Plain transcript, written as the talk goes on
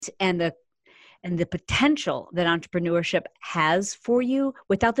and the potential that entrepreneurship has for you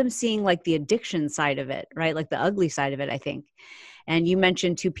without them seeing like the addiction side of it, right? Like the ugly side of it, I think. And you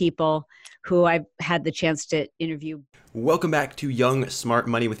mentioned two people who I've had the chance to interview. Welcome back to Young Smart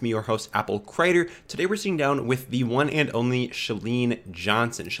Money with me, your host, Apple Kreider. Today we're sitting down with the one and only Chalene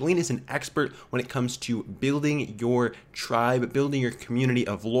Johnson. Chalene is an expert when it comes to building your tribe, building your community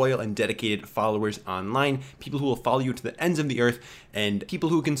of loyal and dedicated followers online, people who will follow you to the ends of the earth, and people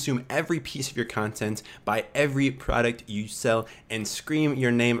who consume every piece of your content, buy every product you sell, and scream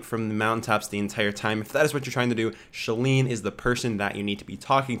your name from the mountaintops the entire time. If that is what you're trying to do, Chalene is the person that you need to be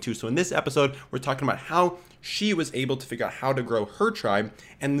talking to. So in this episode, we're talking about how she was able to figure out how to grow her tribe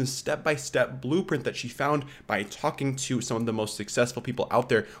and the step-by-step blueprint that she found by talking to some of the most successful people out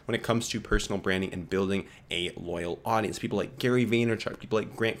there when it comes to personal branding and building a loyal audience. People like Gary Vaynerchuk, people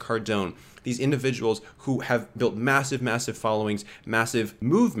like Grant Cardone, these individuals who have built massive, massive followings, massive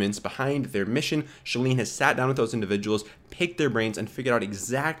movements behind their mission. Chalene has sat down with those individuals, picked their brains, and figured out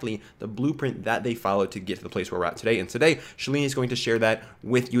exactly the blueprint that they followed to get to the place where we're at today. And today, Chalene is going to share that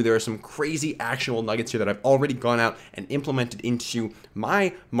with you. There are some crazy actionable nuggets here that I've already gone out and implemented into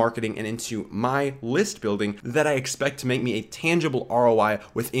my marketing and into my list building that I expect to make me a tangible ROI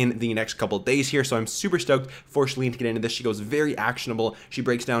within the next couple of days here. So I'm super stoked for Chalene to get into this. She goes very actionable. She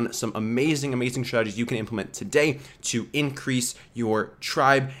breaks down some amazing strategies you can implement today to increase your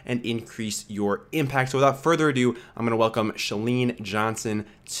tribe and increase your impact. So without further ado, I'm going to welcome Chalene Johnson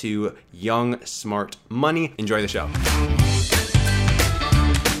to Young Smart Money. Enjoy the show.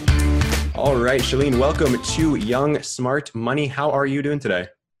 All right, Chalene, welcome to Young Smart Money. How are you doing today?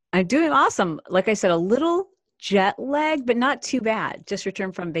 I'm doing awesome. Like I said, a little jet lagged, but not too bad. Just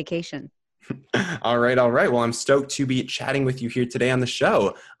returned from vacation. All right. Well, I'm stoked to be chatting with you here today on the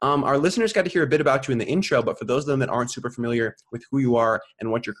show. Our listeners got to hear a bit about you in the intro, but for those of them that aren't super familiar with who you are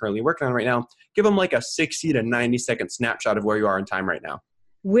and what you're currently working on right now, give them like a 60 to 90 second snapshot of where you are in time right now.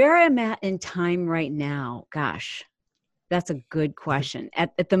 Where I'm at in time right now, gosh, that's a good question.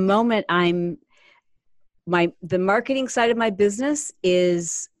 At the moment, the marketing side of my business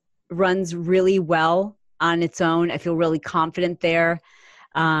runs really well on its own. I feel really confident there.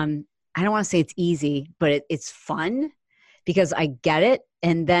 I don't want to say it's easy, but it's fun because I get it.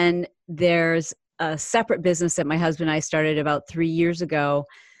 And then there's a separate business that my husband and I started about 3 years ago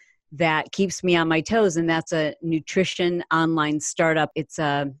that keeps me on my toes. And that's a nutrition online startup. It's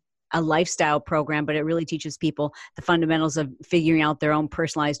a lifestyle program, but it really teaches people the fundamentals of figuring out their own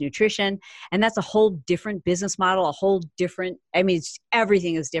personalized nutrition. And that's a whole different business model,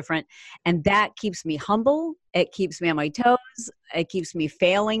 everything is different. And that keeps me humble. It keeps me on my toes. It keeps me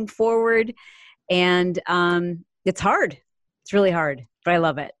failing forward. And it's hard. It's really hard, but I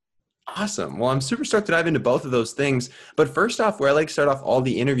love it. Awesome. Well, I'm super stoked to dive into both of those things. But first off, where I like to start off all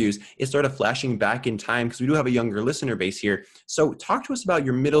the interviews is sort of flashing back in time because we do have a younger listener base here. So talk to us about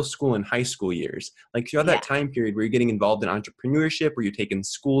your middle school and high school years. Like throughout that time period, were you getting involved in entrepreneurship? Were you taking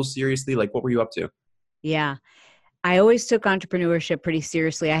school seriously? Like what were you up to? Yeah, I always took entrepreneurship pretty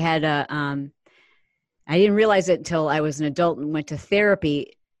seriously. I didn't realize it until I was an adult and went to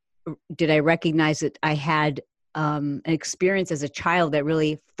therapy. Did I recognize that I had an experience as a child that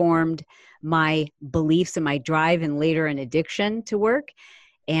really formed my beliefs and my drive and later an addiction to work.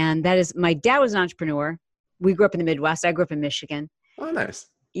 And that is, my dad was an entrepreneur. We grew up in the Midwest. I grew up in Michigan. Oh, nice.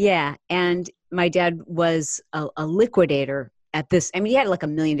 Yeah. And my dad was a liquidator at this. I mean, he had like a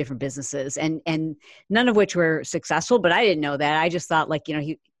million different businesses and none of which were successful, but I didn't know that. I just thought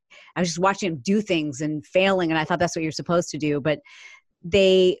I was just watching him do things and failing. And I thought that's what you're supposed to do. But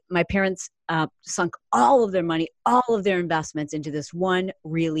my parents sunk all of their money, all of their investments into this one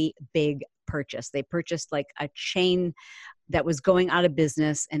really big purchase. They purchased like a chain that was going out of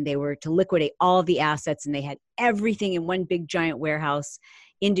business and they were to liquidate all of the assets and they had everything in one big giant warehouse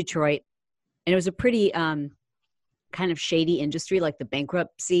in Detroit. And it was a pretty kind of shady industry, like the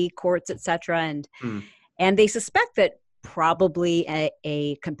bankruptcy courts, et cetera. And they suspect that probably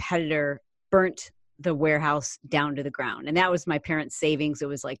a competitor burnt the warehouse down to the ground. And that was my parents' savings. It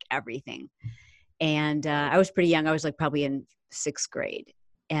was like everything. And I was pretty young. I was like probably in 6th grade.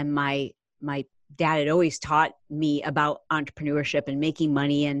 And my dad had always taught me about entrepreneurship and making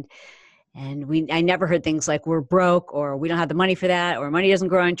money. And I never heard things like we're broke or we don't have the money for that or money doesn't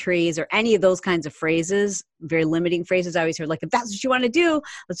grow on trees or any of those kinds of phrases, very limiting phrases. I always heard like, if that's what you want to do,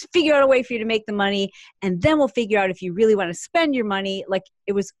 let's figure out a way for you to make the money. And then we'll figure out if you really want to spend your money. Like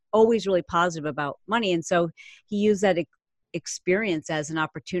it was always really positive about money. And so he used that experience as an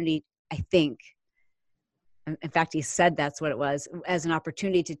opportunity, I think. In fact, he said that's what it was, as an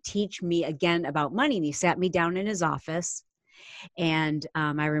opportunity to teach me again about money. And he sat me down in his office And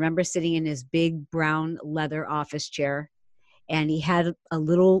I remember sitting in his big brown leather office chair, and he had a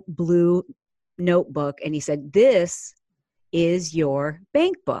little blue notebook, and he said, "This is your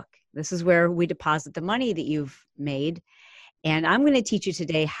bank book. This is where we deposit the money that you've made. And I'm going to teach you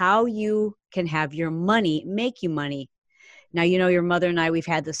today how you can have your money make you money. Now, you know, your mother and I, we've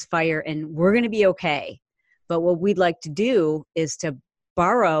had this fire, and we're going to be okay. But what we'd like to do is to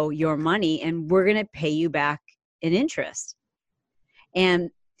borrow your money, and we're going to pay you back in interest." And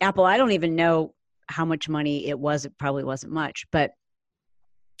Apple, I don't even know how much money it was. It probably wasn't much. But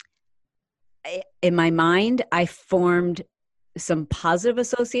in my mind, I formed some positive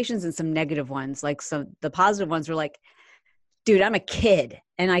associations and some negative ones. Like, so the positive ones were like, dude, I'm a kid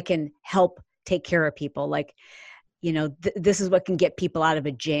and I can help take care of people. Like, you know, this is what can get people out of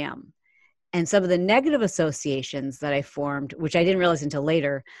a jam. And some of the negative associations that I formed, which I didn't realize until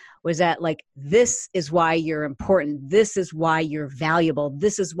later, was that like, this is why you're important. This is why you're valuable.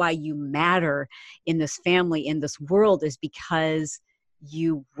 This is why you matter in this family, in this world, is because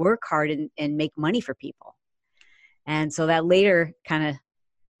you work hard and make money for people. And so that later kind of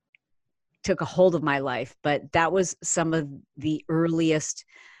took a hold of my life. But that was some of the earliest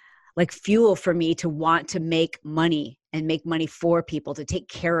like fuel for me to want to make money and make money for people, to take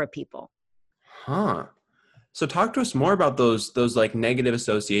care of people. Huh. So talk to us more about those like negative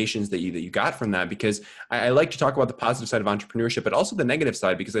associations that you got from that, because I like to talk about the positive side of entrepreneurship, but also the negative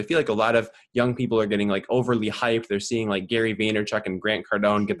side, because I feel like a lot of young people are getting like overly hyped. They're seeing like Gary Vaynerchuk and Grant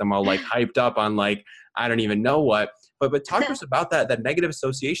Cardone get them all like hyped up on like, I don't even know what, but talk to us about that negative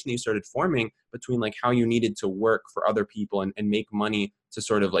association that you started forming between like how you needed to work for other people and make money to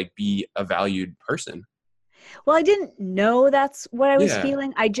sort of like be a valued person. Well, I didn't know that's what I was Yeah.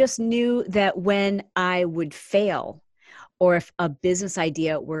 feeling. I just knew that when I would fail, or if a business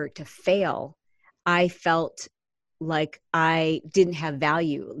idea were to fail, I felt like I didn't have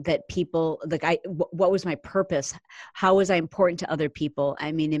value, that people like what was my purpose? How was I important to other people?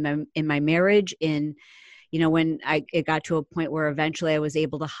 I mean, in my marriage, you know, when it got to a point where eventually I was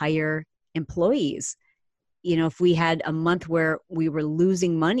able to hire employees. You know, if we had a month where we were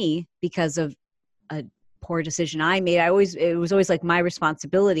losing money because of a poor decision I made, it was always like my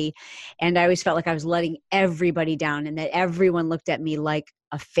responsibility. And I always felt like I was letting everybody down, and that everyone looked at me like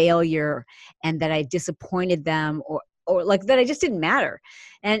a failure, and that I disappointed them, or like that I just didn't matter.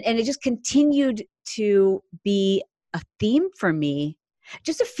 And it just continued to be a theme for me,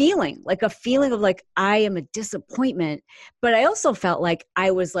 just a feeling of like, I am a disappointment. But I also felt like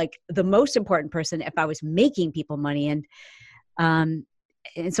I was like the most important person if I was making people money. Um,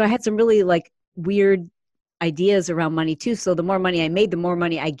 and so I had some really like weird ideas around money too. So the more money I made, the more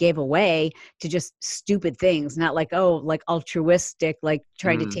money I gave away to just stupid things, not like, oh, like altruistic, like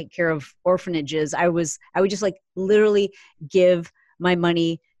trying to take care of orphanages. I would just like literally give my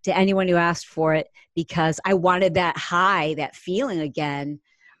money to anyone who asked for it, because I wanted that high, that feeling again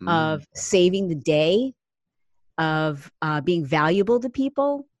of saving the day, of being valuable to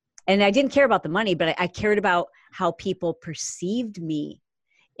people. And I didn't care about the money, but I cared about how people perceived me.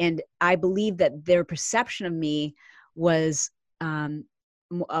 And I believe that their perception of me was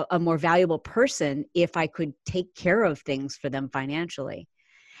a more valuable person if I could take care of things for them financially.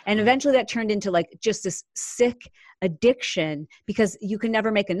 And eventually that turned into like just this sick addiction, because you can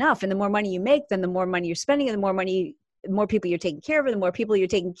never make enough. And the more money you make, then the more money you're spending, and the more people you're taking care of, and the more people you're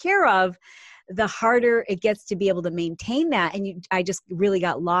taking care of, the harder it gets to be able to maintain that. And I just really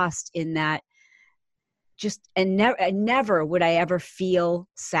got lost in that. And never would I ever feel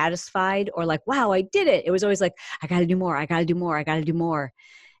satisfied or like, wow, I did it. It was always like, I got to do more. I got to do more. I got to do more.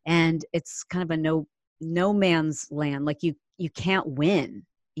 And it's kind of a no man's land. Like you can't win.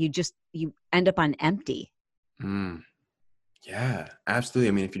 You end up on empty. Yeah, absolutely.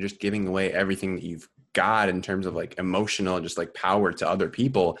 I mean, if you're just giving away everything that you've got in terms of like emotional and just like power to other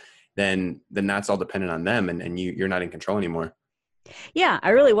people, then that's all dependent on them, and you're not in control anymore. Yeah, I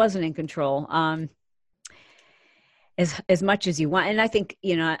really wasn't in control. As much as you want. And I think,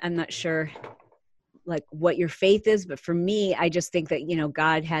 you know, I'm not sure like what your faith is, but for me, I just think that, you know,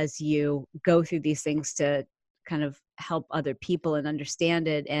 God has you go through these things to kind of help other people and understand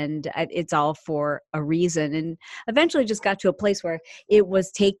it. And it's all for a reason. And eventually just got to a place where it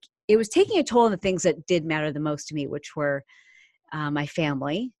was taking a toll on the things that did matter the most to me, which were my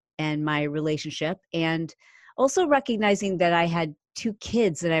family and my relationship. And also recognizing that I had 2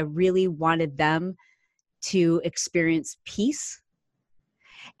 kids that I really wanted them to experience peace,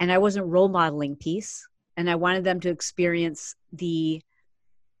 and I wasn't role modeling peace, and I wanted them to experience the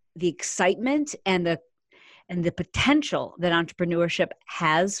excitement and and the potential that entrepreneurship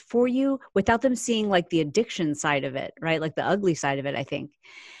has for you without them seeing like the addiction side of it, right? Like the ugly side of it, I think.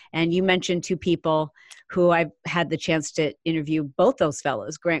 And you mentioned two people who I've had the chance to interview, both those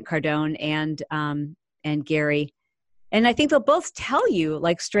fellows, Grant Cardone and Gary. And I think they'll both tell you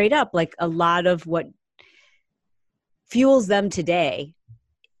like straight up, like a lot of what fuels them today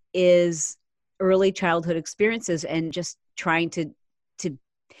is early childhood experiences and just trying to,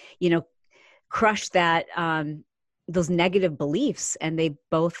 crush that, those negative beliefs. And they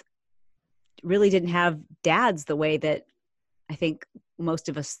both really didn't have dads the way that I think most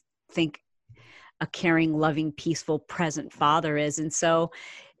of us think a caring, loving, peaceful, present father is. And so,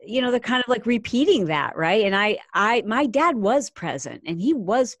 they're kind of like repeating that, right? And my dad was present and he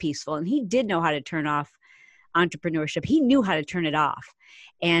was peaceful and he did know how to turn off entrepreneurship. He knew how to turn it off.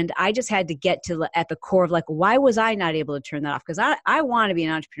 And I just had to get to at the core of like, why was I not able to turn that off? Because I want to be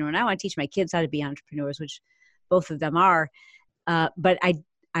an entrepreneur and I want to teach my kids how to be entrepreneurs, which both of them are. But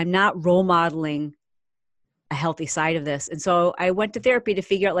I'm not role modeling a healthy side of this. And so I went to therapy to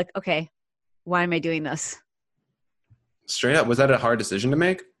figure out like, okay, why am I doing this? Straight up, was that a hard decision to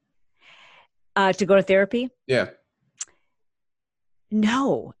make? To go to therapy? Yeah.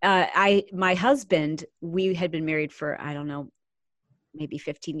 No, my husband, we had been married for, I don't know, maybe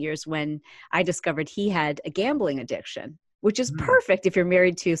 15 years when I discovered he had a gambling addiction, which is perfect if you're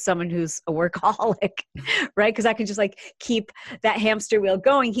married to someone who's a workaholic, right? Because I can just like keep that hamster wheel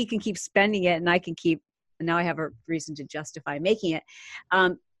going. He can keep spending it and I can keep, and now I have a reason to justify making it.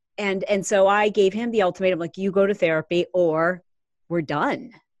 And so I gave him the ultimatum, like, you go to therapy or we're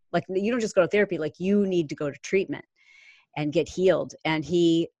done. Like, you don't just go to therapy, like you need to go to treatment and get healed. And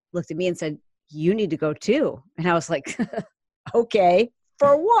he looked at me and said, you need to go too. And I was like, okay,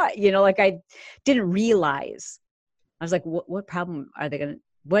 for what? Like I didn't realize. I was like, what problem are they going to,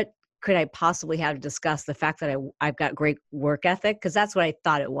 what could I possibly have to discuss? The fact that I've got great work ethic, because that's what I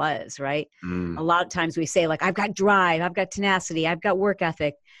thought it was, right? A lot of times we say like, I've got drive, I've got tenacity, I've got work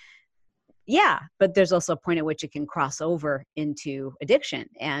ethic. Yeah, but there's also a point at which it can cross over into addiction.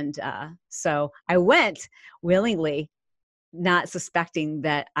 And so I went willingly, not suspecting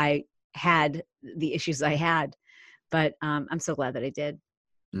that I had the issues I had. But I'm so glad that I did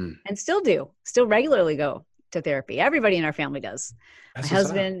and still regularly go to therapy. Everybody in our family does. That's my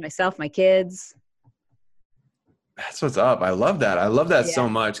husband, myself, my kids. That's what's up. I love that. I love that so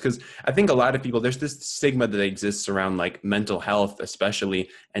much because I think a lot of people, there's this stigma that exists around like mental health, especially.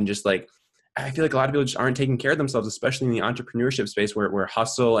 And just like, I feel like a lot of people just aren't taking care of themselves, especially in the entrepreneurship space where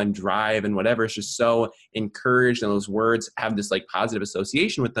hustle and drive and whatever is just so encouraged. And those words have this like positive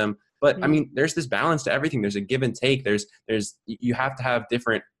association with them. But I mean, there's this balance to everything. There's a give and take. You have to have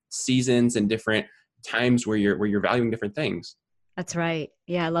different seasons and different times where you're valuing different things. That's right.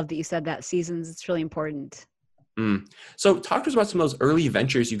 Yeah. I love that you said that. Seasons. It's really important. So talk to us about some of those early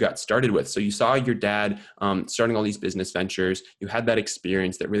ventures you got started with. So you saw your dad starting all these business ventures. You had that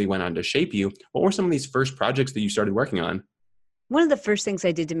experience that really went on to shape you. What were some of these first projects that you started working on? One of the first things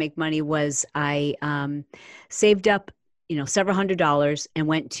I did to make money was I saved up, several $100s and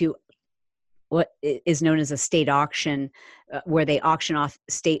went to what is known as a state auction, where they auction off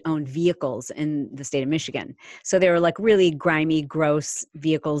state-owned vehicles in the state of Michigan. So they were like really grimy, gross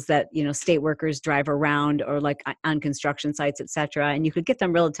vehicles that, state workers drive around or like on construction sites, et cetera. And you could get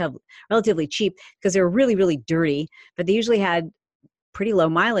them relatively cheap because they were really, really dirty, but they usually had pretty low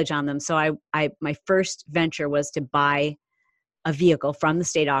mileage on them. So my first venture was to buy a vehicle from the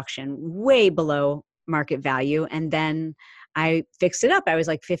state auction way below market value. And then I fixed it up. I was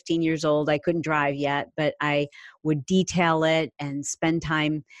like 15 years old. I couldn't drive yet, but I would detail it and spend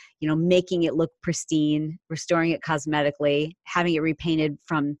time, making it look pristine, restoring it cosmetically, having it repainted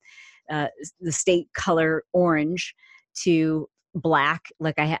from the state color orange to black.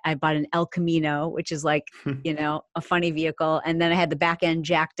 Like I bought an El Camino, which is like, a funny vehicle. And then I had the back end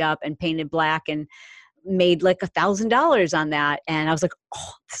jacked up and painted black and made like $1,000 on that. And I was like,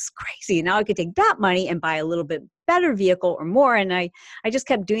 oh, this is crazy. Now I could take that money and buy a little bit better vehicle or more. And I just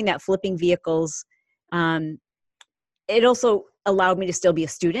kept doing that, flipping vehicles. It also allowed me to still be a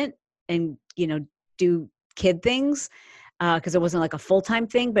student and, do kid things because it wasn't like a full-time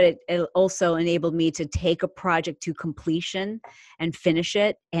thing, but it also enabled me to take a project to completion and finish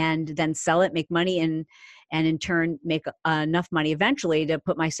it and then sell it, make money and in turn make enough money eventually to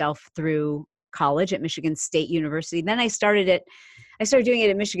put myself through college at Michigan State University. Then I started doing it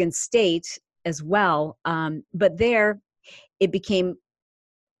at Michigan State as well. But there it became,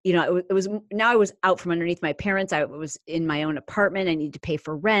 it was, now I was out from underneath my parents. I was in my own apartment. I needed to pay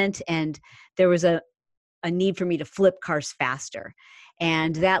for rent. And there was a need for me to flip cars faster.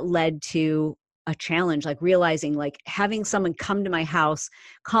 And that led to a challenge, like realizing, like having someone come to my house,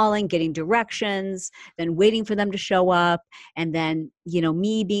 calling, getting directions, then waiting for them to show up. And then,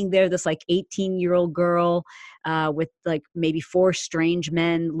 me being there, this like 18-year-old girl with like maybe 4 strange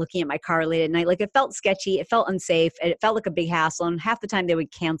men looking at my car late at night. Like it felt sketchy. It felt unsafe. And it felt like a big hassle. And half the time they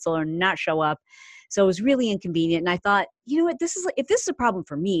would cancel or not show up. So it was really inconvenient. And I thought, you know what, if this is a problem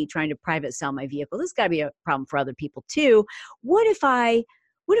for me trying to private sell my vehicle, this has got to be a problem for other people too. What if I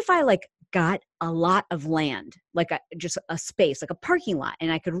like got a lot of land, like just a space, like a parking lot,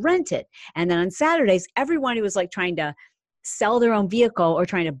 and I could rent it. And then on Saturdays, everyone who was like trying to sell their own vehicle or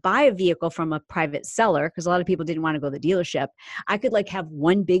trying to buy a vehicle from a private seller, because a lot of people didn't want to go to the dealership, I could like have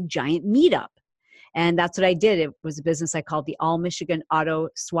one big giant meetup. And that's what I did. It was a business I called the All Michigan Auto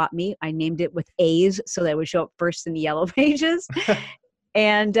Swap Meet. I named it with A's so that it would show up first in the yellow pages.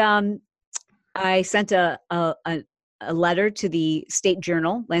 And I sent a letter to the State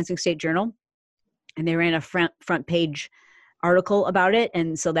Journal, Lansing State Journal, and they ran a front page article about it.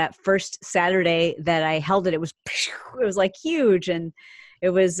 And so that first Saturday that I held it, it was like huge, and it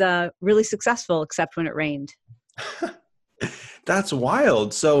was really successful, except when it rained. That's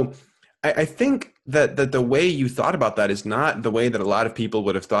wild. So I think that the way you thought about that is not the way that a lot of people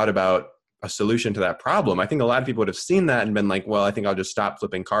would have thought about a solution to that problem. I think a lot of people would have seen that and been like, well, I think I'll just stop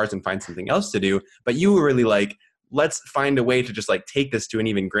flipping cars and find something else to do. But you were really like, let's find a way to just like take this to an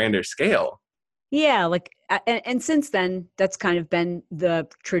even grander scale. Yeah. Like, and since then, that's kind of been the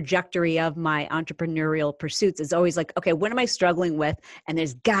trajectory of my entrepreneurial pursuits. Is always like, okay, what am I struggling with? And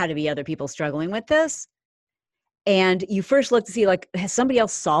there's got to be other people struggling with this. And you first look to see, like, has somebody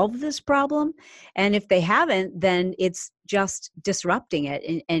else solved this problem? And if they haven't, then it's just disrupting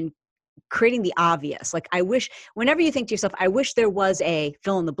it and creating the obvious. Like, I wish, whenever you think to yourself, I wish there was a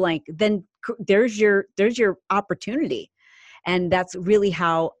fill in the blank, then there's your opportunity. And that's really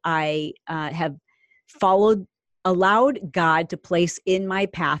how I have allowed God to place in my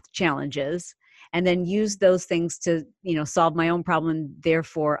path challenges, and then use those things to, solve my own problem,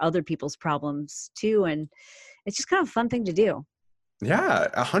 therefore other people's problems too. And it's just kind of a fun thing to do. Yeah,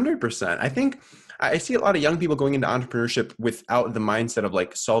 100%. I think I see a lot of young people going into entrepreneurship without the mindset of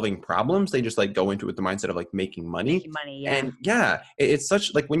like solving problems. They just like go into it with the mindset of like making money. Making money, yeah. And yeah, it's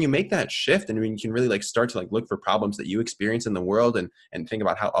such like when you make that shift and when you can really like start to like look for problems that you experience in the world and think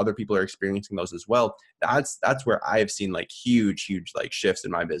about how other people are experiencing those as well. That's where I have seen like huge like shifts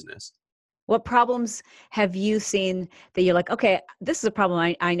in my business. What problems have you seen that you're like, okay, this is a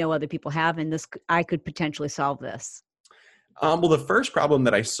problem I know other people have, and I could potentially solve this? Well, the first problem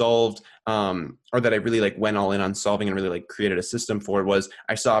that I solved, or that I really like went all in on solving and really like created a system for, was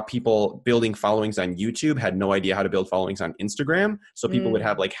I saw people building followings on YouTube, had no idea how to build followings on Instagram. So people would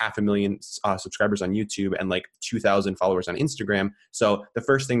have like 500,000 subscribers on YouTube and like 2,000 followers on Instagram. So the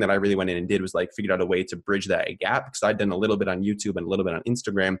first thing that I really went in and did was like figured out a way to bridge that gap, because I'd done a little bit on YouTube and a little bit on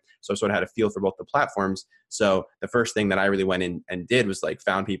Instagram. So I sort of had a feel for both the platforms. So the first thing that I really went in and did was like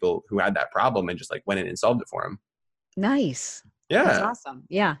found people who had that problem and just like went in and solved it for them. Nice. Yeah. That's awesome.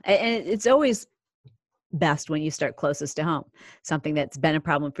 Yeah. And it's always best when you start closest to home, something that's been a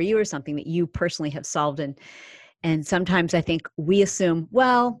problem for you or something that you personally have solved. And sometimes I think we assume,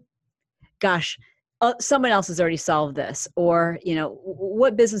 well, gosh, someone else has already solved this, or,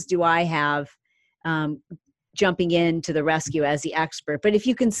 what business do I have jumping in to the rescue as the expert? But if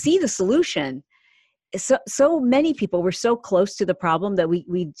you can see the solution, so many people were so close to the problem that we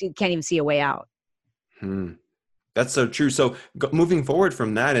can't even see a way out. That's so true. So moving forward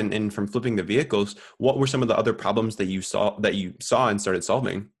from that and from flipping the vehicles, what were some of the other problems that you saw and started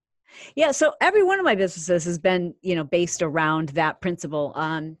solving? Yeah. So every one of my businesses has been, based around that principle.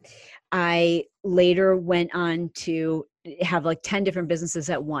 I later went on to have like 10 different businesses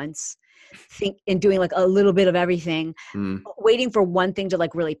at once, and doing like a little bit of everything, waiting for one thing to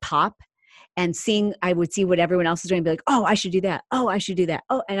like really pop. And I would see what everyone else is doing and be like, oh, I should do that. Oh, I should do that.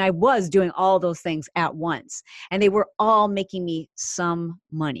 Oh, and I was doing all those things at once. And they were all making me some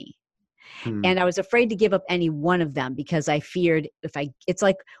money. And I was afraid to give up any one of them because I feared it's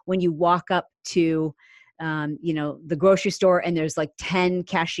like when you walk up to, the grocery store and there's like 10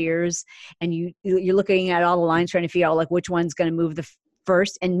 cashiers and you're looking at all the lines trying to figure out like which one's going to move the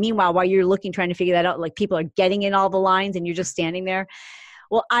first. And meanwhile, while you're looking, trying to figure that out, like people are getting in all the lines and you're just standing there.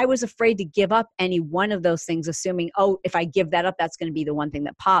 Well, I was afraid to give up any one of those things, assuming, oh, if I give that up, that's going to be the one thing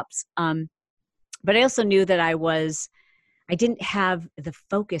that pops. But I also knew that I didn't have the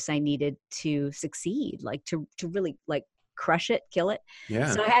focus I needed to succeed, like to really like crush it, kill it.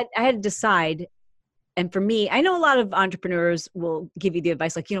 Yeah. So I had to decide. And for me, I know a lot of entrepreneurs will give you the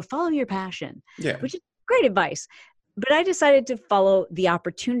advice, like, follow your passion, yeah, which is great advice. But I decided to follow the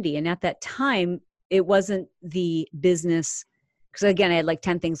opportunity. And at that time, it wasn't the business, because again, I had like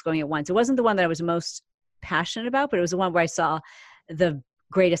 10 things going at once. It wasn't the one that I was most passionate about, but it was the one where I saw the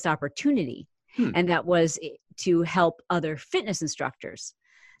greatest opportunity. Hmm. And that was to help other fitness instructors.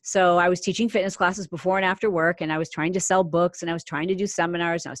 So I was teaching fitness classes before and after work, and I was trying to sell books, and I was trying to do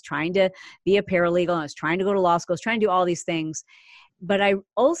seminars, and I was trying to be a paralegal, and I was trying to go to law school, I was trying to do all these things. But I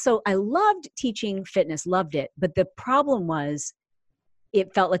loved teaching fitness, loved it. But the problem was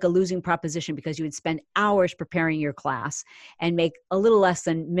it felt like a losing proposition because you would spend hours preparing your class and make a little less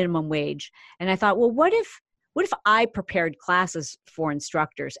than minimum wage. And I thought, well, what if I prepared classes for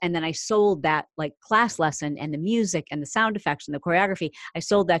instructors and then I sold that like class lesson and the music and the sound effects and the choreography, I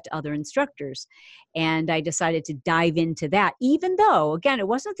sold that to other instructors. And I decided to dive into that, even though, again, it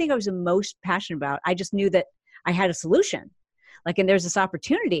wasn't the thing I was the most passionate about. I just knew that I had a solution. Like, and there's this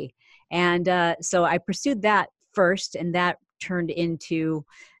opportunity. And so I pursued that first, and that turned into,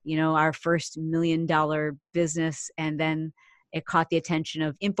 our first $1 million business. And then it caught the attention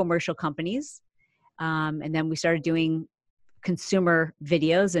of infomercial companies. And then we started doing consumer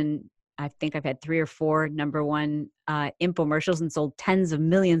videos, and I think I've had 3 or 4 number one infomercials and sold tens of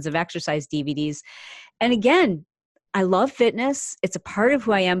millions of exercise DVDs. And again, I love fitness. It's a part of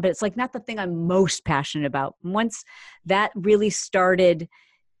who I am, but it's like not the thing I'm most passionate about. Once that really started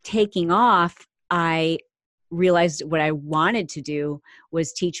taking off, I realized what I wanted to do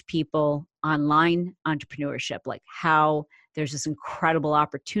was teach people online entrepreneurship, like how there's this incredible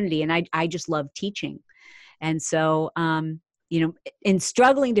opportunity. And I just love teaching. And so, in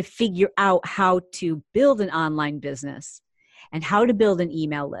struggling to figure out how to build an online business and how to build an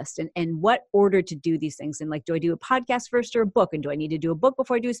email list and what order to do these things. And like, do I do a podcast first or a book? And do I need to do a book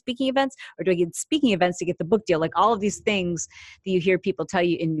before I do speaking events? Or do I get speaking events to get the book deal? Like all of these things that you hear people tell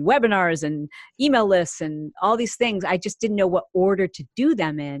you in webinars and email lists and all these things, I just didn't know what order to do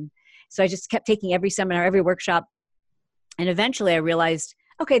them in. So I just kept taking every seminar, every workshop. And eventually I realized,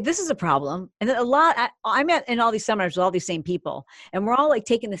 okay, this is a problem. And then I'm in all these seminars with all these same people, and we're all like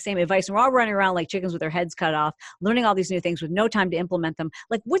taking the same advice, and we're all running around like chickens with their heads cut off, learning all these new things with no time to implement them.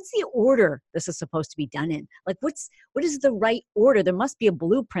 Like, what's the order this is supposed to be done in? Like, what is the right order? There must be a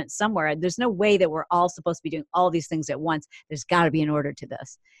blueprint somewhere. There's no way that we're all supposed to be doing all these things at once. There's got to be an order to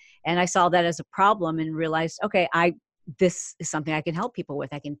this. And I saw that as a problem and realized, okay, this is something I can help people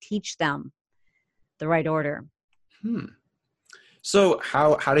with. I can teach them the right order. So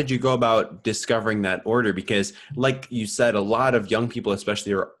how did you go about discovering that order? Because like you said, a lot of young people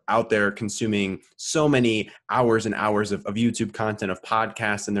especially are out there consuming so many hours and hours of YouTube content, of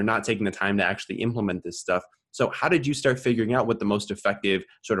podcasts, and they're not taking the time to actually implement this stuff. So how did you start figuring out what the most effective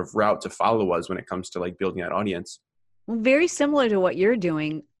sort of route to follow was when it comes to like building that audience? Well, very similar to what you're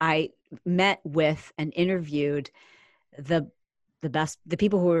doing, I met with and interviewed the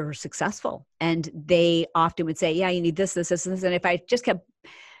people who were successful. And they often would say, yeah, you need this, this, this, and this. And if I just kept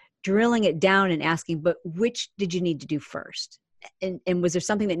drilling it down and asking, but which did you need to do first? And was there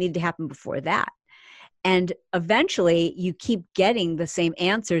something that needed to happen before that? And eventually you keep getting the same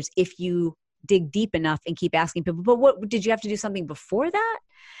answers if you dig deep enough and keep asking people, but what did you have to do something before that?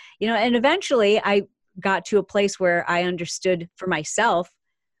 And eventually I got to a place where I understood for myself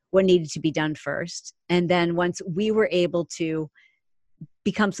what needed to be done first. And then once we were able to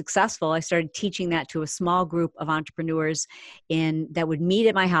become successful, I started teaching that to a small group of entrepreneurs that would meet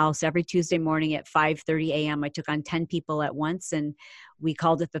at my house every Tuesday morning at 5:30 a.m. I took on 10 people at once, and we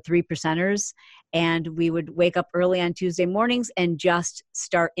called it the 3 Percenters. And we would wake up early on Tuesday mornings and just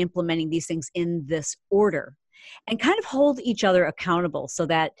start implementing these things in this order and kind of hold each other accountable, so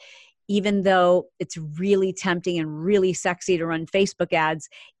that even though it's really tempting and really sexy to run Facebook ads,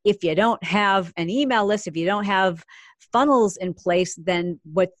 if you don't have an email list, if you don't have funnels in place, then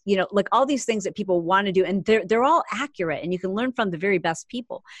like all these things that people want to do, and they're all accurate, and you can learn from the very best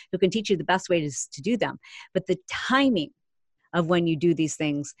people who can teach you the best way to do them. But the timing of when you do these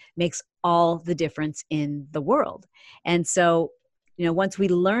things makes all the difference in the world. And so, once we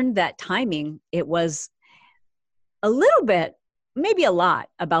learned that timing, it was a little bit, maybe a lot,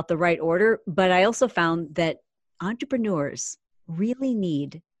 about the right order. But I also found that entrepreneurs really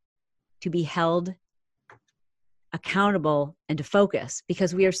need to be held accountable and to focus,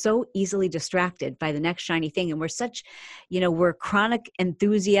 because we are so easily distracted by the next shiny thing. And we're such, we're chronic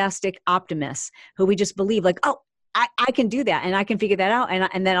enthusiastic optimists who we just believe like, oh, I can do that and I can figure that out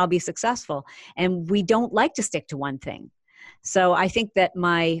and then I'll be successful. And we don't like to stick to one thing. So I think that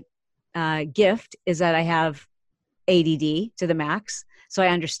my gift is that I have ADD to the max. So I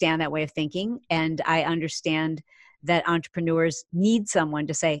understand that way of thinking. And I understand that entrepreneurs need someone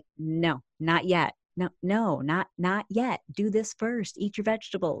to say, no, not yet. no, no, not yet. Do this first. Eat your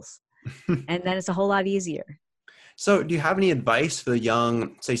vegetables. And then it's a whole lot easier. So do you have any advice for the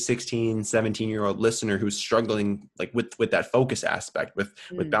young, say 16, 17-year-old listener who's struggling like with that focus aspect, with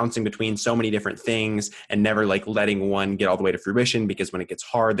Mm. bouncing between so many different things and never like letting one get all the way to fruition because when it gets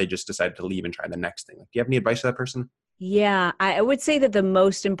hard, they just decide to leave and try the next thing. Like, do you have any advice for that person? Yeah, I would say that the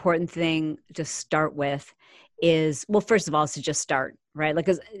most important thing to start with is, well, first of all, is to just start, right? Like,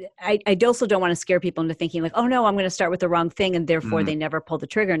 'cause I also don't want to scare people into thinking like, oh no, I'm going to start with the wrong thing, and therefore Mm, they never pull the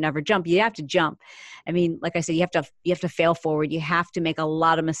trigger, never jump. You have to jump. I mean, like I said, you have to fail forward. You have to make a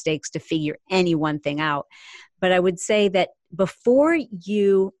lot of mistakes to figure any one thing out. But I would say that before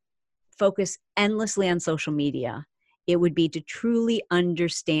you focus endlessly on social media, it would be to truly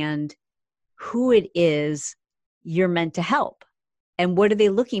understand who it is you're meant to help and what are they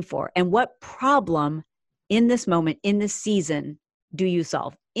looking for and what problem in this moment, in this season, do you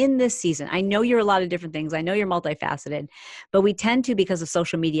solve in this season. I know you're a lot of different things. I know you're multifaceted, but we tend to, because of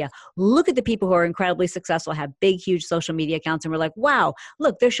social media, look at the people who are incredibly successful, have big, huge social media accounts, and we're like, wow,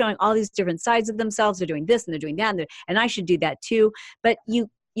 look, they're showing all these different sides of themselves. They're doing this and they're doing that, and I should do that too. But you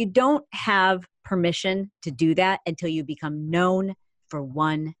don't have permission to do that until you become known for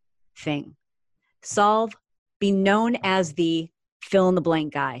one thing. Solve, be known as the fill in the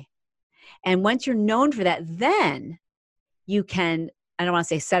blank guy. And once you're known for that, then you can, I don't want to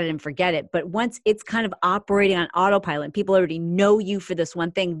say set it and forget it, but once it's kind of operating on autopilot and people already know you for this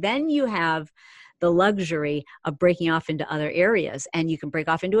one thing, then you have the luxury of breaking off into other areas, and you can break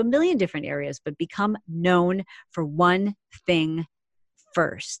off into a million different areas, but become known for one thing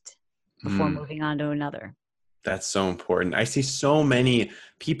first before mm. moving on to another. That's so important. I see so many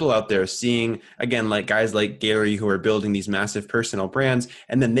people out there seeing, again, like guys like Gary who are building these massive personal brands.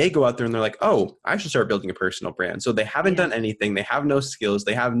 And then they go out there and they're like, oh, I should start building a personal brand. So they haven't Yeah. done anything. They have no skills.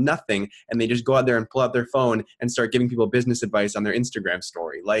 They have nothing. And they just go out there and pull out their phone and start giving people business advice on their Instagram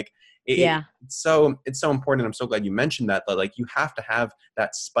story. Like Yeah. it's so important. I'm so glad you mentioned that, like you have to have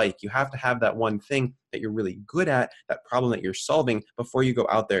that spike. You have to have that one thing that you're really good at, that problem that you're solving before you go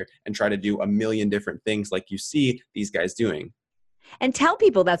out there and try to do a million different things like you see these guys doing. And tell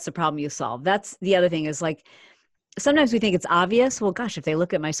people that's the problem you solve. That's the other thing, is like, sometimes we think it's obvious. Well, gosh, if they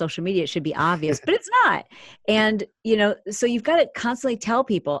look at my social media, it should be obvious, but it's not. And, so you've got to constantly tell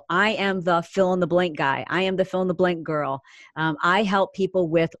people, I am the fill in the blank guy. I am the fill in the blank girl. I help people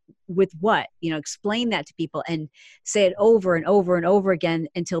with what, explain that to people and say it over and over and over again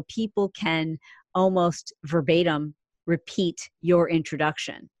until people can almost verbatim repeat your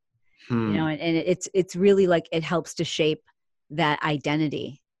introduction, Hmm. and it's really like, it helps to shape that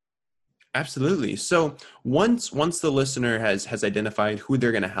identity. Absolutely. So once the listener has identified who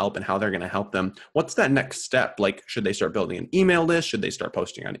they're going to help and how they're going to help them, what's that next step? Like, should they start building an email list? Should they start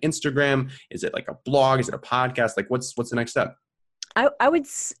posting on Instagram? Is it like a blog? Is it a podcast? Like, what's the next step? I would,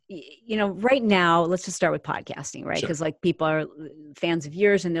 right now, let's just start with podcasting, right? Sure. Because like, people are fans of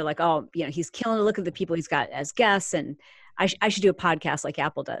yours and they're like, oh, he's killing it. Look at the people he's got as guests, and I should do a podcast like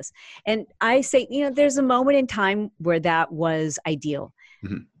Apple does. And I say, there's a moment in time where that was ideal.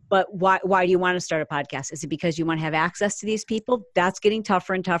 Mhm. But why do you want to start a podcast? Is it because you want to have access to these people? That's getting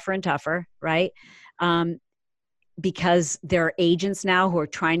tougher and tougher and tougher, right? Because there are agents now who are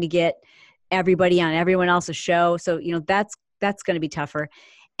trying to get everybody on everyone else's show. So, that's going to be tougher.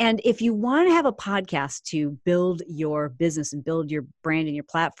 And if you want to have a podcast to build your business and build your brand and your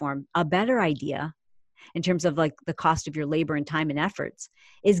platform, a better idea in terms of like the cost of your labor and time and efforts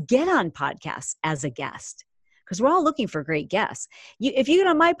is get on podcasts as a guest. Because we're all looking for great guests. If you get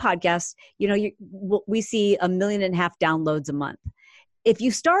on my podcast, we see 1.5 million downloads a month. If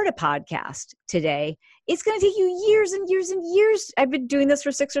you start a podcast today, it's going to take you years and years and years. I've been doing this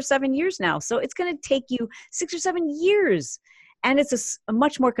for 6 or 7 years now. So it's going to take you 6 or 7 years. And it's a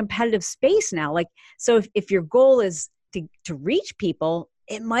much more competitive space now. Like, so if your goal is to reach people,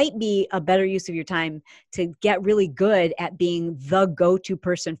 it might be a better use of your time to get really good at being the go-to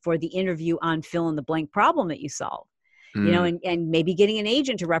person for the interview on fill in the blank problem that you solve. Mm. And maybe getting an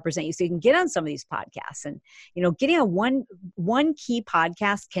agent to represent you so you can get on some of these podcasts. And, getting on one key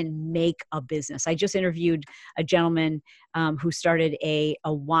podcast can make a business. I just interviewed a gentleman who started a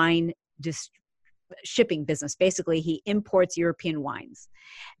wine shipping business. Basically, he imports European wines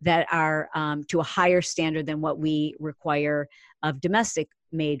that are to a higher standard than what we require of domestic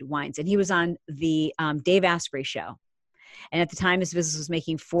made wines. And he was on the Dave Asprey show. And at the time, his business was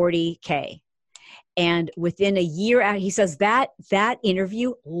making $40K. And within a year out, he says that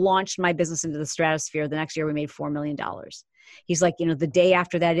interview launched my business into the stratosphere. The next year we made $4 million. He's like, the day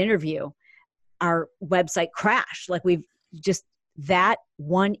after that interview, our website crashed. Like, that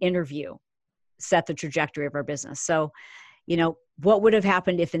one interview set the trajectory of our business. So, what would have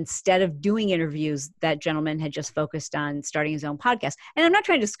happened if instead of doing interviews, that gentleman had just focused on starting his own podcast? And I'm not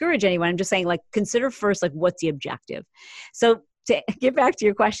trying to discourage anyone. I'm just saying, like, consider first, like, what's the objective? So to get back to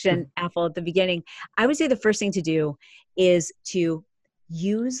your question, Apple, at the beginning, I would say the first thing to do is to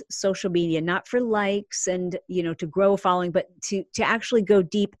use social media, not for likes and, to grow a following, but to actually go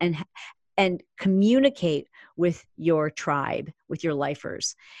deep and communicate with your tribe, with your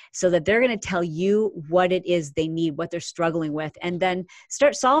lifers, so that they're going to tell you what it is they need, what they're struggling with, and then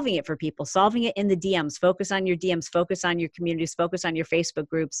start solving it for people, solving it in the DMs. Focus on your DMs, focus on your communities, focus on your Facebook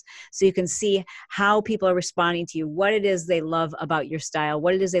groups, so you can see how people are responding to you, what it is they love about your style,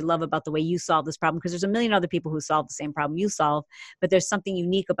 what it is they love about the way you solve this problem, because there's a million other people who solve the same problem you solve, but there's something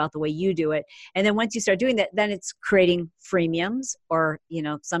unique about the way you do it. And then once you start doing that, then it's creating freemiums or,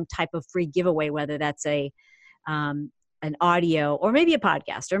 some type of free giveaway, whether that's an audio, or maybe a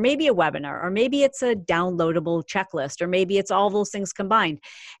podcast, or maybe a webinar, or maybe it's a downloadable checklist, or maybe it's all those things combined.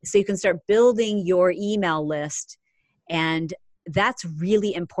 So you can start building your email list. And that's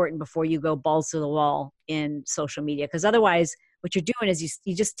really important before you go balls to the wall in social media. Because otherwise, what you're doing is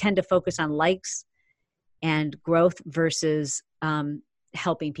you just tend to focus on likes and growth versus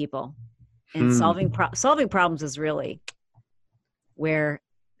helping people. And solving problems is really where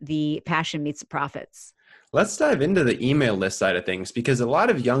the passion meets the profits. Let's dive into the email list side of things, because a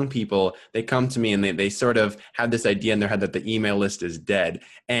lot of young people, they come to me and they sort of have this idea in their head that the email list is dead.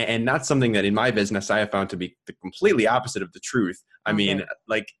 And that's something that in my business, I have found to be the completely opposite of the truth. I mean,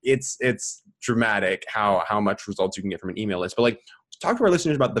 like it's dramatic how much results you can get from an email list. But like, talk to our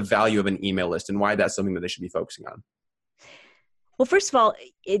listeners about the value of an email list and why that's something that they should be focusing on. Well, first of all,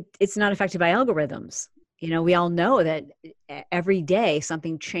 it's not affected by algorithms. We all know that every day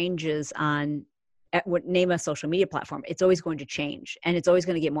something changes on name a social media platform. It's always going to change, and it's always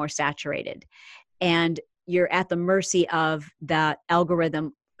going to get more saturated. And you're at the mercy of that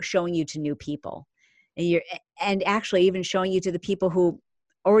algorithm showing you to new people. And actually even showing you to the people who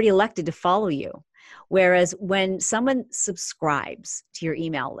already elected to follow you. Whereas when someone subscribes to your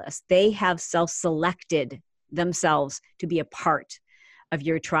email list, they have self-selected themselves to be a part of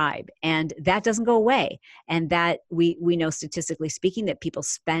your tribe. And that doesn't go away. And that we know statistically speaking that people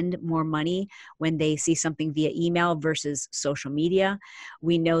spend more money when they see something via email versus social media.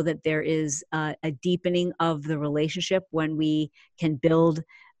 We know that there is a deepening of the relationship when we can build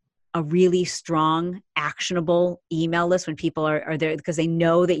a really strong, actionable email list, when people are there because they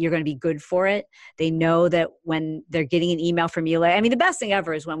know that you're going to be good for it. They know that when they're getting an email from you, I mean, the best thing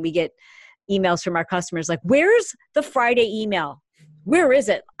ever is when we get emails from our customers like, where's the Friday email? Where is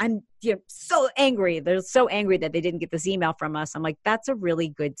it? I'm so angry. They're so angry that they didn't get this email from us. I'm like, that's a really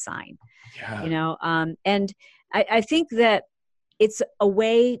good sign. Yeah. And I think that it's a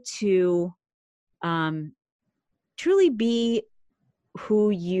way to truly be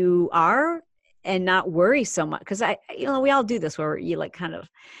who you are and not worry so much. Because we all do this where you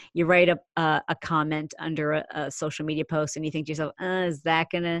you write a comment under a social media post and you think to yourself, is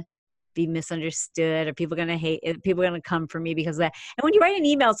that gonna be misunderstood? Are people gonna hate it? People are gonna come for me because of that? And when you write an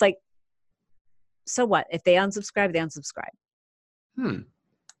email, it's like, so what? If they unsubscribe, they unsubscribe.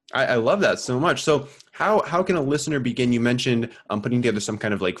 I love that so much. So how can a listener begin? You mentioned putting together some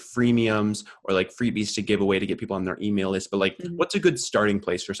kind of like freemiums or like freebies to give away to get people on their email list. But like, what's a good starting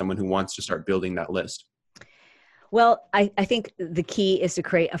place for someone who wants to start building that list? Well, I think the key is to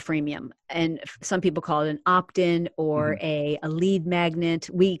create a freemium. And some people call it an opt-in or a lead magnet.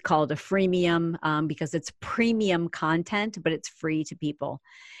 We call it a freemium because it's premium content, but it's free to people.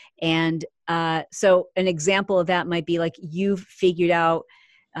 And so an example of that might be like you've figured out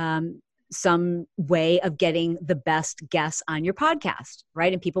some way of getting the best guests on your podcast,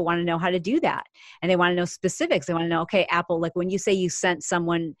 right? And people want to know how to do that. And they want to know specifics. They want to know, okay, Apple, like when you say you sent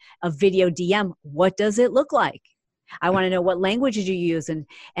someone a video DM, what does it look like? I want to know what language did you use? And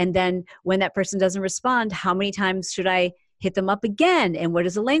then when that person doesn't respond, how many times should I hit them up again? And what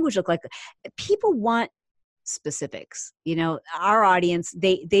does the language look like? People want specifics. Our audience,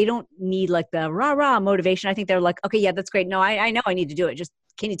 they don't need like the rah-rah motivation. I think they're like, okay, yeah, that's great. No, I know I need to do it. Just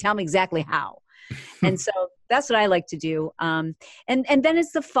can you tell me exactly how? And so that's what I like to do. And then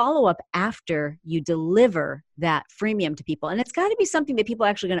it's the follow-up after you deliver that freemium to people. And it's got to be something that people are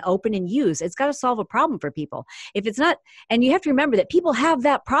actually going to open and use. It's got to solve a problem for people. If it's not, and you have to remember that people have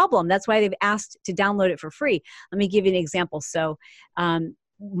that problem. That's why they've asked to download it for free. Let me give you an example. So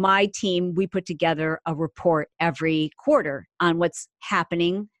my team, we put together a report every quarter on what's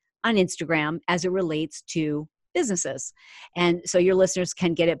happening on Instagram as it relates to businesses. And so your listeners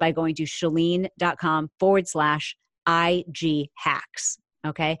can get it by going to Chalene.com/IG hacks.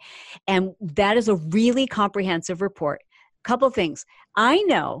 Okay. And that is a really comprehensive report. Couple things. I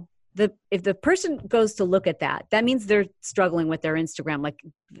know that if the person goes to look at that, that means they're struggling with their Instagram. Like,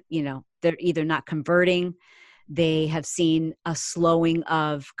 they're either not converting, they have seen a slowing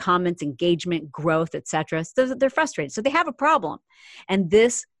of comments, engagement, growth, etc. So they're frustrated. So they have a problem. And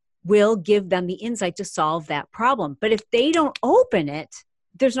this will give them the insight to solve that problem. But if they don't open it,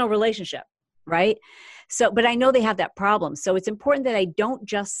 there's no relationship, right? So, but I know they have that problem. So it's important that I don't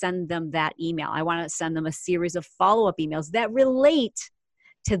just send them that email. I want to send them a series of follow-up emails that relate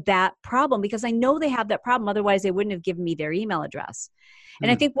to that problem, because I know they have that problem. Otherwise, they wouldn't have given me their email address. And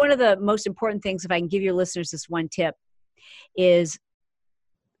I think one of the most important things, if I can give your listeners this one tip, is,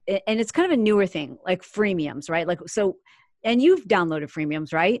 and it's kind of a newer thing, like freemiums, right? Like, so, and you've downloaded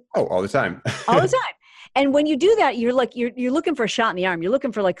freemiums, right? Oh, all the time. All the time. And when you do that, you're like, you're looking for a shot in the arm. You're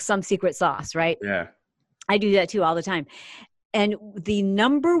looking for like some secret sauce, right? Yeah. I do that too all the time. And the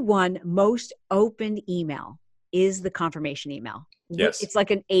number one most opened email is the confirmation email. Yes. It's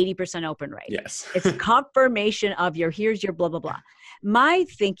like an 80% open rate. Yes. It's a confirmation of here's your blah, blah, blah. My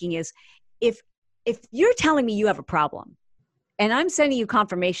thinking is, if you're telling me you have a problem and I'm sending you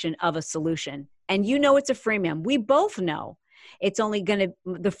confirmation of a solution and you know it's a freemium, we both know it's only the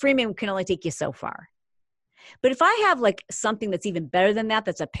freemium can only take you so far. But if I have like something that's even better than that,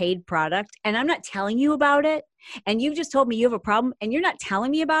 that's a paid product, and I'm not telling you about it, and you've just told me you have a problem and you're not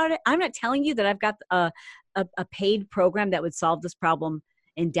telling me about it, I'm not telling you that I've got a paid program that would solve this problem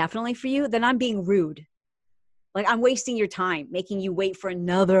indefinitely for you, then I'm being rude. Like, I'm wasting your time, making you wait for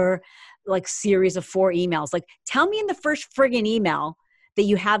another like series of 4 emails. Like, tell me in the first friggin' email that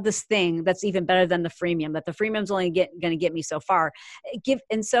you have this thing that's even better than the freemium, that the freemium's only going to get me so far.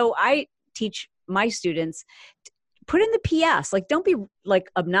 And so I teach my students, put in the PS, like, don't be like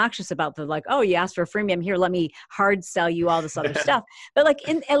obnoxious about the, like, oh, you asked for a freemium, here, let me hard sell you all this other stuff. But like,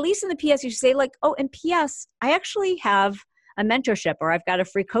 at least in the PS, you should say like, oh, in PS, I actually have a mentorship, or I've got a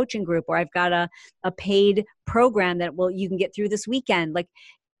free coaching group, or I've got a paid program that you can get through this weekend. Like,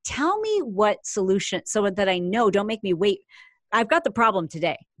 tell me what solution, so that I know, don't make me wait. I've got the problem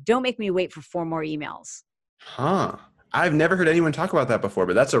today. Don't make me wait for 4 more emails. Huh. I've never heard anyone talk about that before,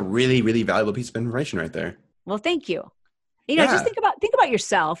 but that's a really, really valuable piece of information right there. Well, thank you. Just think about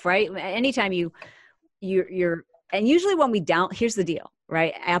yourself, right? Anytime you're, and usually when here's the deal,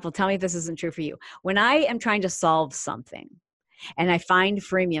 right? Apple, tell me if this isn't true for you. When I am trying to solve something and I find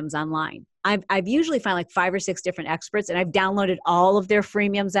freemiums online, I've usually found like 5 or 6 different experts, and I've downloaded all of their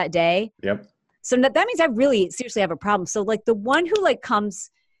freemiums that day. Yep. So that means I really seriously have a problem. So like, the one who like comes,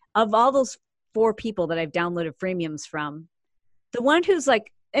 of all those 4 people that I've downloaded freemiums from, the one who's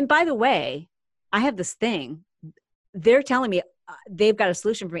like, and by the way, I have this thing, they're telling me they've got a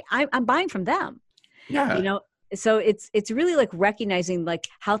solution for me, I'm buying from them. Yeah. So it's really like recognizing like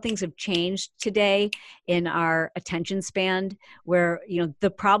how things have changed today in our attention span, where,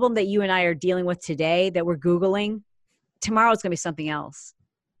 the problem that you and I are dealing with today that we're Googling, tomorrow it's going to be something else.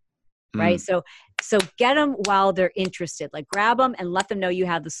 Right. So get them while they're interested, like grab them and let them know you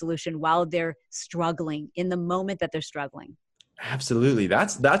have the solution while they're struggling, in the moment that they're struggling. Absolutely.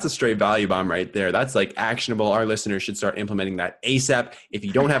 That's a straight value bomb right there. That's like actionable. Our listeners should start implementing that ASAP. If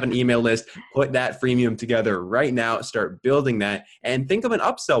you don't have an email list, put that freemium together right now, start building that, and think of an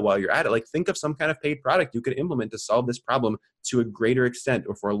upsell while you're at it. Like, think of some kind of paid product you could implement to solve this problem to a greater extent,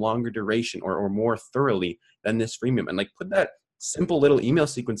 or for a longer duration, or more thoroughly than this freemium. And like, put that simple little email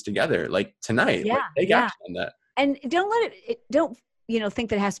sequence together, like tonight. Yeah. Like, take action on that. And don't think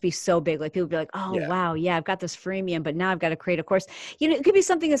that it has to be so big. Like, people be like, oh, Yeah. wow, yeah, I've got this freemium, but now I've got to create a course. It could be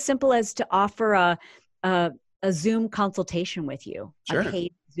something as simple as to offer a Zoom consultation with you, Sure. a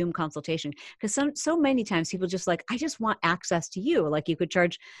paid Zoom consultation. Because so many times people just like, I just want access to you. Like, you could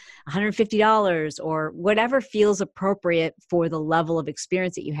charge $150 or whatever feels appropriate for the level of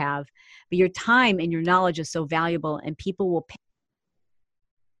experience that you have. But your time and your knowledge is so valuable, and people will pay.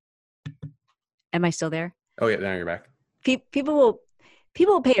 Am I still there? Oh yeah, now you're back. People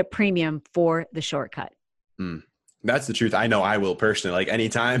will pay a premium for the shortcut. That's the truth. I know I will personally. Like,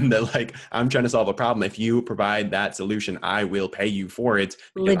 anytime that like I'm trying to solve a problem, if you provide that solution, I will pay you for it.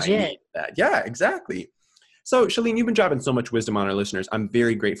 Legit. I need that. Yeah, exactly. So Chalene, you've been dropping so much wisdom on our listeners. I'm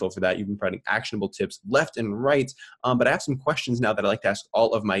very grateful for that. You've been providing actionable tips left and right. But I have some questions now that I like to ask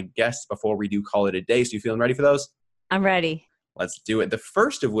all of my guests before we do call it a day. So you feeling ready for those? I'm ready. Let's do it. The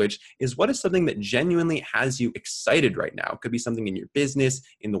first of which is, what is something that genuinely has you excited right now? It could be something in your business,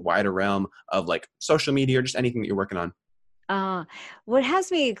 in the wider realm of like social media, or just anything that you're working on. What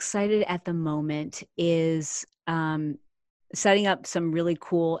has me excited at the moment is setting up some really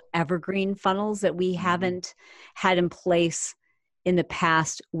cool evergreen funnels that we haven't had in place in the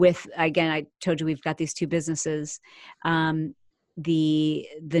past with, again, I told you we've got these two businesses, the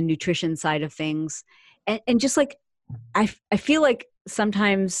nutrition side of things. And just like, I feel like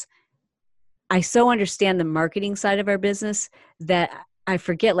sometimes I so understand the marketing side of our business that I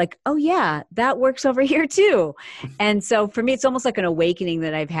forget, like, oh yeah, that works over here too. And so for me, it's almost like an awakening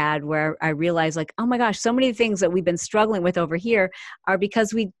that I've had where I realize, like, oh my gosh, so many things that we've been struggling with over here are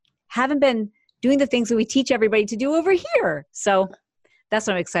because we haven't been doing the things that we teach everybody to do over here. So that's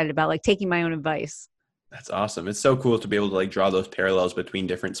what I'm excited about, like taking my own advice. That's awesome. It's so cool to be able to like draw those parallels between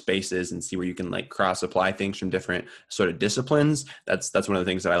different spaces and see where you can like cross apply things from different sort of disciplines. That's one of the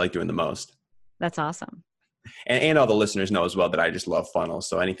things that I like doing the most. That's awesome. And all the listeners know as well that I just love funnels.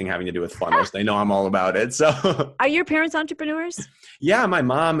 So anything having to do with funnels, they know I'm all about it. So are your parents entrepreneurs? Yeah, my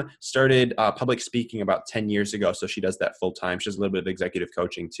mom started public speaking about 10 years ago. So she does that full time. She does a little bit of executive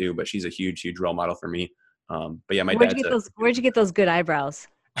coaching too, but she's a huge, huge role model for me. But yeah, my Where'd dad's where'd you get those good eyebrows?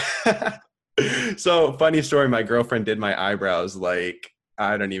 So funny story. My girlfriend did my eyebrows like,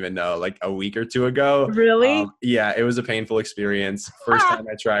 I don't even know, like a week or two ago. Really? Yeah, it was a painful experience. First time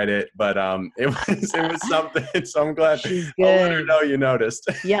I tried it, but it was something. So I'm glad. She's I'll let her good. know you noticed.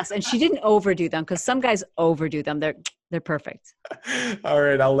 Yes, and she didn't overdo them because some guys overdo them. They're perfect. All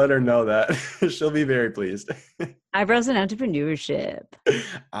right, I'll let her know that. She'll be very pleased. Eyebrows and entrepreneurship.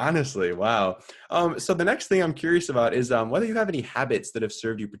 Honestly, wow. So the next thing I'm curious about is whether you have any habits that have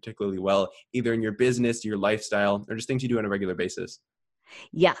served you particularly well, either in your business, your lifestyle, or just things you do on a regular basis.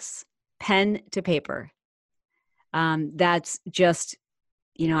 Yes, pen to paper. That's just,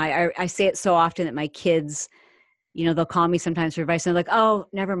 I say it so often that my kids, they'll call me sometimes for advice and they're like, oh,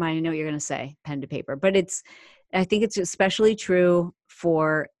 never mind. I know what you're going to say, pen to paper. But I think it's especially true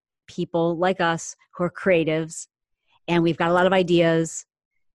for people like us who are creatives and we've got a lot of ideas.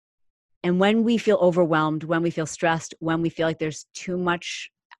 And when we feel overwhelmed, when we feel stressed, when we feel like there's too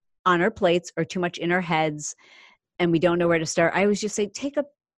much on our plates or too much in our heads and we don't know where to start, I always just say, take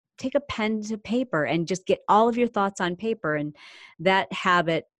a pen to paper and just get all of your thoughts on paper. And that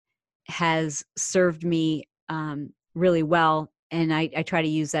habit has served me really well. And I try to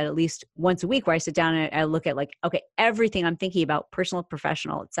use that at least once a week where I sit down and I look at like, okay, everything I'm thinking about, personal,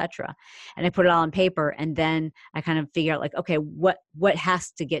 professional, etc. And I put it all on paper. And then I kind of figure out like, okay, what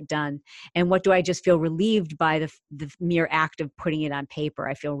has to get done? And what do I just feel relieved by the mere act of putting it on paper?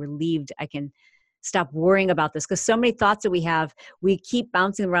 I feel relieved. I can stop worrying about this because so many thoughts that we keep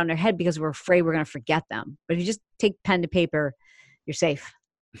bouncing around our head because we're afraid we're going to forget them. But if you just take pen to paper, you're safe.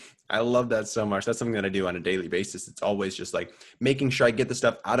 I love that so much. That's something that I do on a daily basis. It's always just like making sure I get the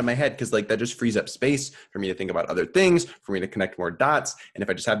stuff out of my head because like that just frees up space for me to think about other things, for me to connect more dots. And if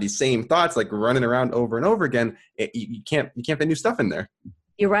I just have these same thoughts like running around over and over again, you can't fit new stuff in there.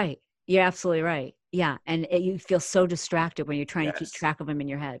 You're right. You're absolutely right. Yeah. And you feel so distracted when you're trying to keep track of them in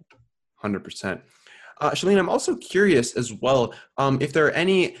your head. 100%. Chalene, I'm also curious as well if there are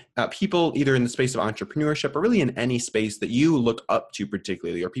any people either in the space of entrepreneurship or really in any space that you look up to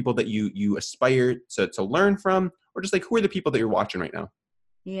particularly, or people that you aspire to learn from, or just like who are the people that you're watching right now?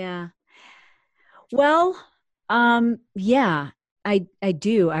 Yeah. Well, yeah, I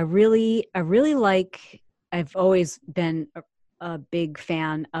do. I really like, I've always been a big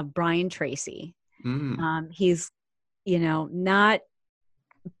fan of Brian Tracy. He's, not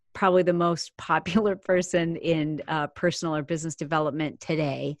probably the most popular person in personal or business development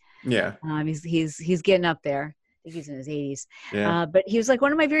today. Yeah. He's getting up there. I think he's in his 80s. Yeah. But he was like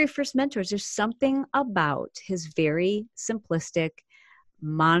one of my very first mentors. There's something about his very simplistic,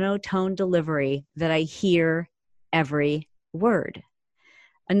 monotone delivery that I hear every word.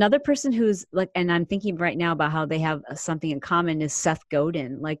 Another person who's like, and I'm thinking right now about how they have something in common is Seth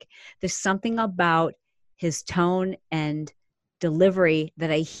Godin. Like there's something about his tone and delivery that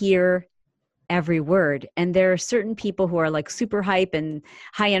I hear every word. And there are certain people who are like super hype and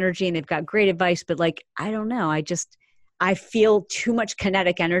high energy and they've got great advice, but like, I don't know. I feel too much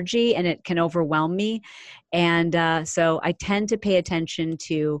kinetic energy and it can overwhelm me. And so I tend to pay attention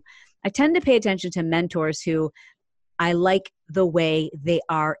to mentors who I like the way they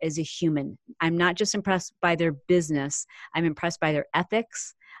are as a human. I'm not just impressed by their business. I'm impressed by their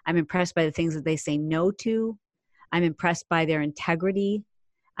ethics. I'm impressed by the things that they say no to. I'm impressed by their integrity.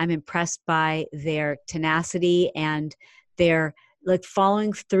 I'm impressed by their tenacity and their like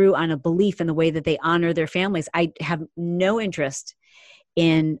following through on a belief in the way that they honor their families. I have no interest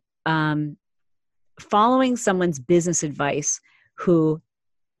in following someone's business advice who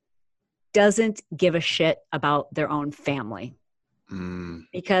doesn't give a shit about their own family.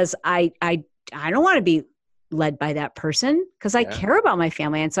 Because I don't want to be led by that person because I care about my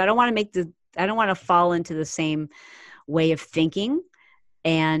family. And so I don't want to fall into the same way of thinking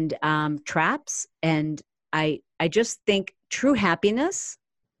and traps. And I just think true happiness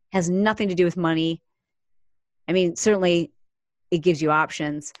has nothing to do with money. I mean, certainly it gives you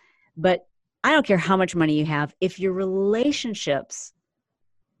options, but I don't care how much money you have. If your relationships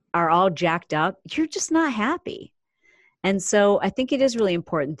are all jacked up, you're just not happy. And so I think it is really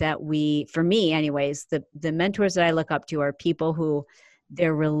important that we, for me anyways, the mentors that I look up to are people who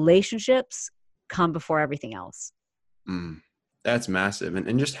their relationships come before everything else. That's massive.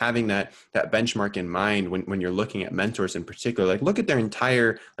 And just having that benchmark in mind when you're looking at mentors in particular, like look at their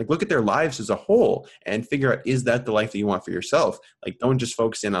entire, like look at their lives as a whole and figure out, is that the life that you want for yourself? Like don't just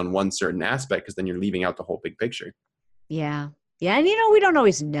focus in on one certain aspect because then you're leaving out the whole big picture. Yeah. Yeah. And we don't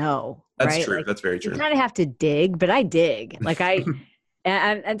always know. That's right? true. Like, that's very true. You kind of have to dig, but I dig. Like and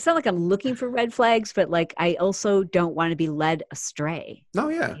it's not like I'm looking for red flags, but like I also don't want to be led astray. Oh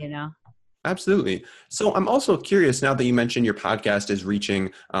yeah. Absolutely. So I'm also curious, now that you mentioned your podcast is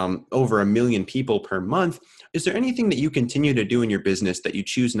reaching over 1 million people per month, is there anything that you continue to do in your business that you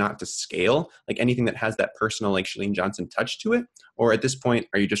choose not to scale? Like anything that has that personal, like Chalene Johnson touch to it? Or at this point,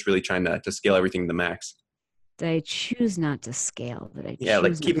 are you just really trying to scale everything to the max? That I choose not to scale. Like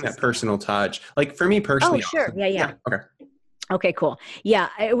keeping that personal touch. Like for me personally. Oh, sure. Yeah. Okay. Okay, cool. Yeah,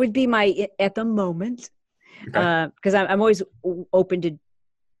 it would be at the moment, because I'm always open to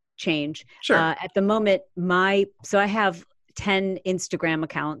change. Sure. At the moment, so I have 10 Instagram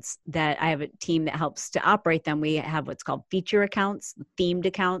accounts that I have a team that helps to operate them. We have what's called feature accounts, themed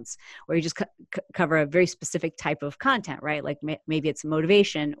accounts, where you just cover a very specific type of content, right? Like maybe it's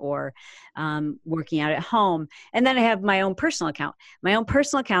motivation or working out at home. And then I have my own personal account. My own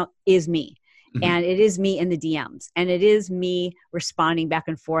personal account is me. Mm-hmm. And it is me in the DMs, and it is me responding back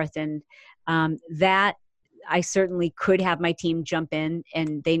and forth. And that I certainly could have my team jump in,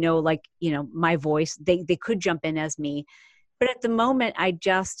 and they know, like, my voice, they could jump in as me. But at the moment, I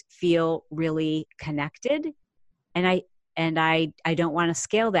just feel really connected, and I don't want to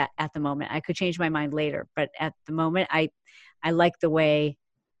scale that at the moment. I could change my mind later, but at the moment, I like the way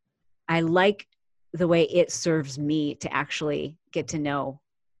it serves me to actually get to know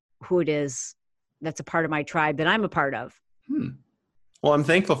who it is that's a part of my tribe that I'm a part of. Well, I'm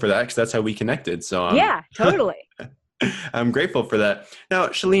thankful for that because that's how we connected. So yeah, totally. I'm grateful for that. Now,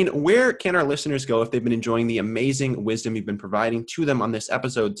 Chalene, where can our listeners go if they've been enjoying the amazing wisdom you've been providing to them on this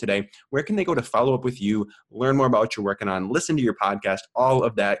episode today? Where can they go to follow up with you, learn more about what you're working on, listen to your podcast, all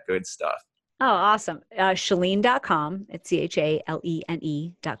of that good stuff? Oh, awesome. Chalene.com. It's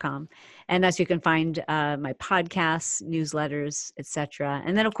CHALENE.com. And that's where you can find my podcasts, newsletters, etc.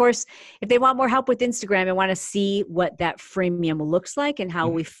 And then, of course, if they want more help with Instagram and want to see what that freemium looks like and how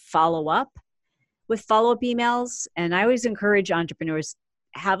we follow up with follow-up emails, and I always encourage entrepreneurs,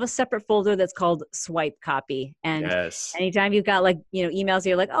 have a separate folder that's called swipe copy. And anytime you've got emails,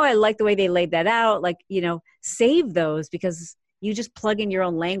 you're like, oh, I like the way they laid that out. Save those, because you just plug in your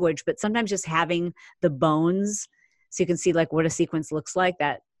own language, but sometimes just having the bones so you can see what a sequence looks like,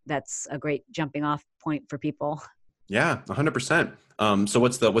 that's a great jumping off point for people. Yeah, 100%. So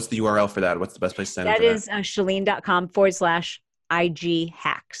what's the URL for that? What's the best place to sign up for that? That is Chalene.com/IG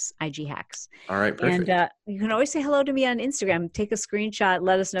hacks. All right, perfect. And you can always say hello to me on Instagram. Take a screenshot.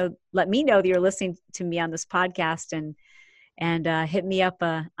 Let me know that you're listening to me on this podcast, and hit me up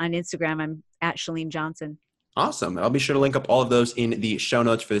on Instagram. I'm at Chalene Johnson. Awesome. I'll be sure to link up all of those in the show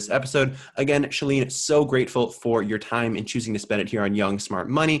notes for this episode. Again, Chalene, so grateful for your time and choosing to spend it here on Young Smart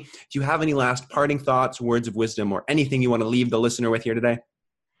Money. Do you have any last parting thoughts, words of wisdom, or anything you want to leave the listener with here today?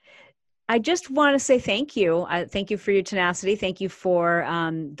 I just want to say thank you. Thank you for your tenacity. Thank you for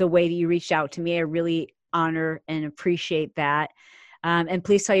the way that you reached out to me. I really honor and appreciate that. And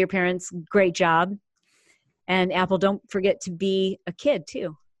please tell your parents, great job. And Apple, don't forget to be a kid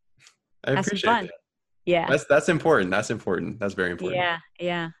too. I appreciate that. Yeah. That's important. That's important. That's very important.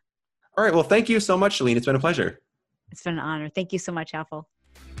 Yeah. All right. Well, thank you so much, Chalene. It's been a pleasure. It's been an honor. Thank you so much, Apple.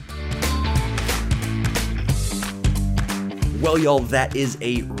 Well, y'all, that is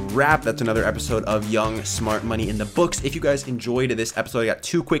a wrap. That's another episode of Young Smart Money in the books. If you guys enjoyed this episode, I got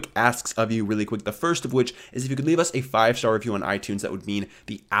 2 quick asks of you really quick. The first of which is if you could leave us a 5-star review on iTunes, that would mean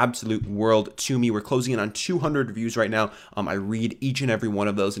the absolute world to me. We're closing in on 200 reviews right now. I read each and every one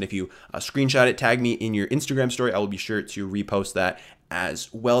of those. And if you screenshot it, tag me in your Instagram story, I will be sure to repost that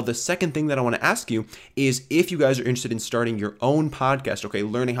as well. The second thing that I want to ask you is if you guys are interested in starting your own podcast, okay,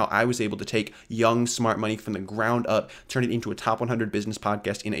 learning how I was able to take Young Smart Money from the ground up, turn it into a top 100 business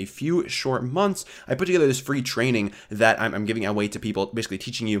podcast in a few short months, I put together this free training that I'm giving away to people, basically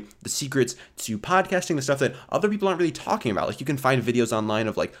teaching you the secrets to podcasting, the stuff that other people aren't really talking about. Like you can find videos online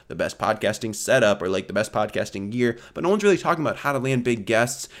of like the best podcasting setup or like the best podcasting gear, but no one's really talking about how to land big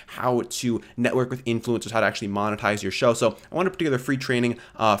guests, how to network with influencers, how to actually monetize your show. So I want to put together free training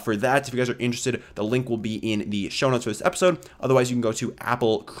for that. If you guys are interested, the link will be in the show notes for this episode. Otherwise, you can go to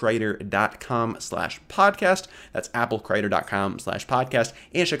applecreator.com/podcast. That's applecreator.com/podcast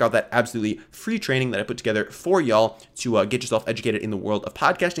and check out that absolutely free training that I put together for y'all to get yourself educated in the world of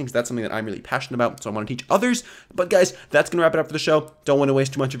podcasting, because that's something that I'm really passionate about. So I want to teach others. But guys, that's going to wrap it up for the show. Don't want to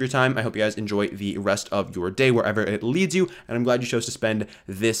waste too much of your time. I hope you guys enjoy the rest of your day wherever it leads you. And I'm glad you chose to spend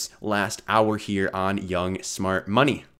this last hour here on Young Smart Money.